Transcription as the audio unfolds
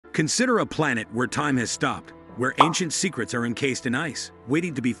Consider a planet where time has stopped, where ancient secrets are encased in ice,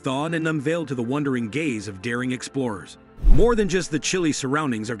 waiting to be thawed and unveiled to the wondering gaze of daring explorers. More than just the chilly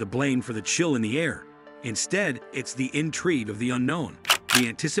surroundings are to blame for the chill in the air. Instead, it's the intrigue of the unknown, the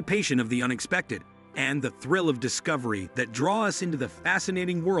anticipation of the unexpected, and the thrill of discovery that draw us into the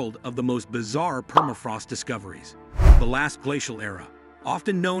fascinating world of the most bizarre permafrost discoveries. The last glacial era,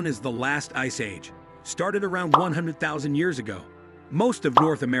 often known as the last ice age, started around 100,000 years ago. Most of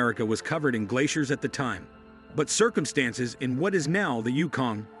North America was covered in glaciers at the time, but circumstances in what is now the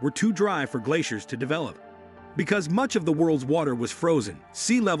Yukon were too dry for glaciers to develop. Because much of the world's water was frozen,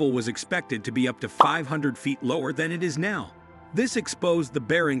 sea level was expected to be up to 500 feet lower than it is now. This exposed the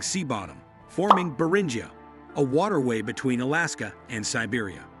Bering Sea bottom, forming Beringia, a waterway between Alaska and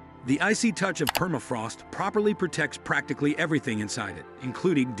Siberia. The icy touch of permafrost properly protects practically everything inside it,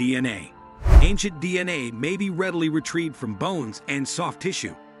 including DNA. Ancient DNA may be readily retrieved from bones and soft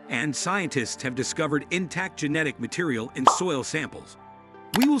tissue, and scientists have discovered intact genetic material in soil samples.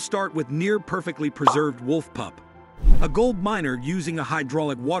 We will start with near-perfectly preserved wolf pup. A gold miner using a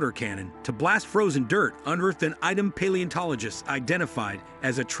hydraulic water cannon to blast frozen dirt unearthed an item paleontologists identified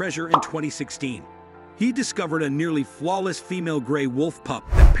as a treasure in 2016. He discovered a nearly flawless female gray wolf pup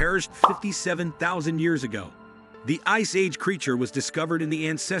that perished 57,000 years ago. The Ice Age creature was discovered in the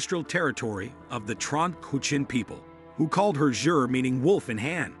ancestral territory of the Trond-Cochin people, who called her Jur, meaning wolf in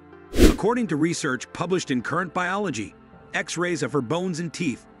Han. According to research published in Current Biology, X-rays of her bones and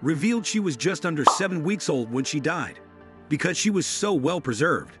teeth revealed she was just under 7 weeks old when she died. Because she was so well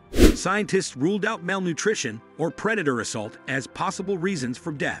preserved, scientists ruled out malnutrition or predator assault as possible reasons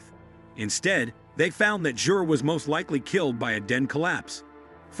for death. Instead, they found that Jur was most likely killed by a den collapse.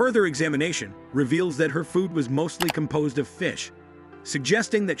 Further examination reveals that her food was mostly composed of fish,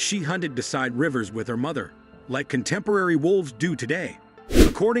 suggesting that she hunted beside rivers with her mother, like contemporary wolves do today.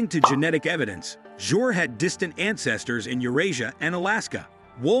 According to genetic evidence, Jur had distant ancestors in Eurasia and Alaska.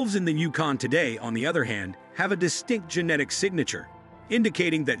 Wolves in the Yukon today, on the other hand, have a distinct genetic signature,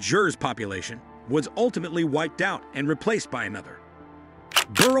 indicating that Jur's population was ultimately wiped out and replaced by another.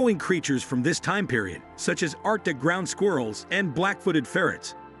 Burrowing creatures from this time period, such as Arctic ground squirrels and black-footed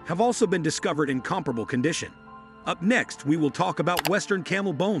ferrets, have also been discovered in comparable condition. Up next, we will talk about Western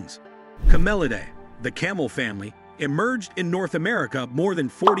camel bones. Camelidae, the camel family, emerged in North America more than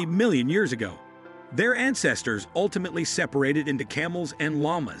 40 million years ago. Their ancestors ultimately separated into camels and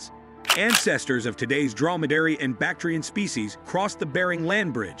llamas. Ancestors of today's dromedary and Bactrian species crossed the Bering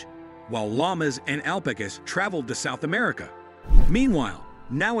Land Bridge, while llamas and alpacas traveled to South America. Meanwhile,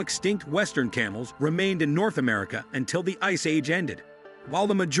 now extinct Western camels remained in North America until the Ice Age ended. While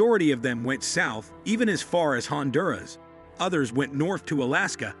the majority of them went south, even as far as Honduras, others went north to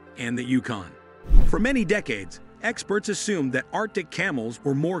Alaska and the Yukon. For many decades, experts assumed that Arctic camels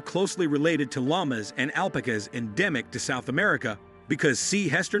were more closely related to llamas and alpacas endemic to South America because C.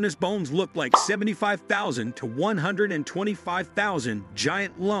 hesternus bones looked like 75,000 to 125,000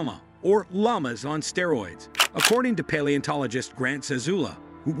 giant llama or llamas on steroids, according to paleontologist Grant Zazula,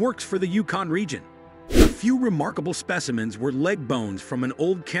 who works for the Yukon region. A few remarkable specimens were leg bones from an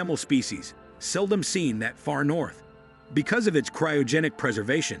old camel species, seldom seen that far north. Because of its cryogenic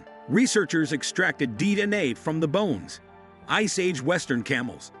preservation, researchers extracted DNA from the bones. Ice Age Western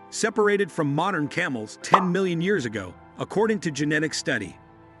camels, separated from modern camels 10 million years ago, according to genetic study.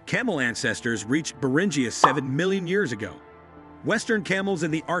 Camel ancestors reached Beringia 7 million years ago. Western camels in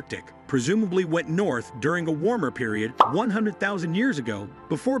the Arctic presumably went north during a warmer period 100,000 years ago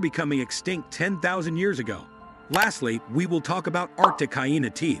before becoming extinct 10,000 years ago. Lastly, we will talk about Arctic hyena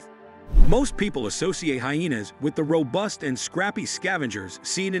teeth. Most people associate hyenas with the robust and scrappy scavengers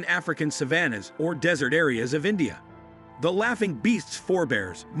seen in African savannas or desert areas of India. The laughing beast's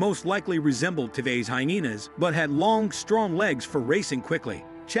forebears most likely resembled today's hyenas but had long, strong legs for racing quickly.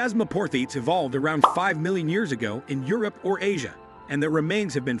 Chasmoporthetes evolved around 5 million years ago in Europe or Asia, and their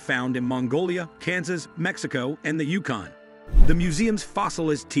remains have been found in Mongolia, Kansas, Mexico, and the Yukon. The museum's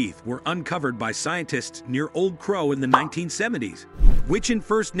fossilized teeth were uncovered by scientists near Old Crow in the 1970s, which in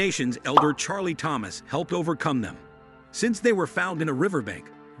First Nations elder Charlie Thomas helped overcome them. Since they were found in a riverbank,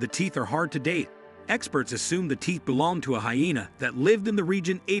 the teeth are hard to date. Experts assume the teeth belonged to a hyena that lived in the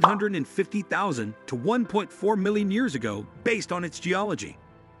region 850,000 to 1.4 million years ago based on its geology.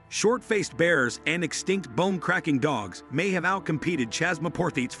 Short-faced bears and extinct bone-cracking dogs may have outcompeted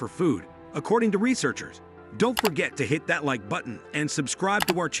chasmoporthetes for food, according to researchers. Don't forget to hit that like button and subscribe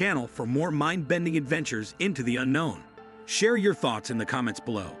to our channel for more mind-bending adventures into the unknown. Share your thoughts in the comments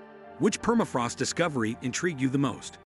below. Which permafrost discovery intrigued you the most?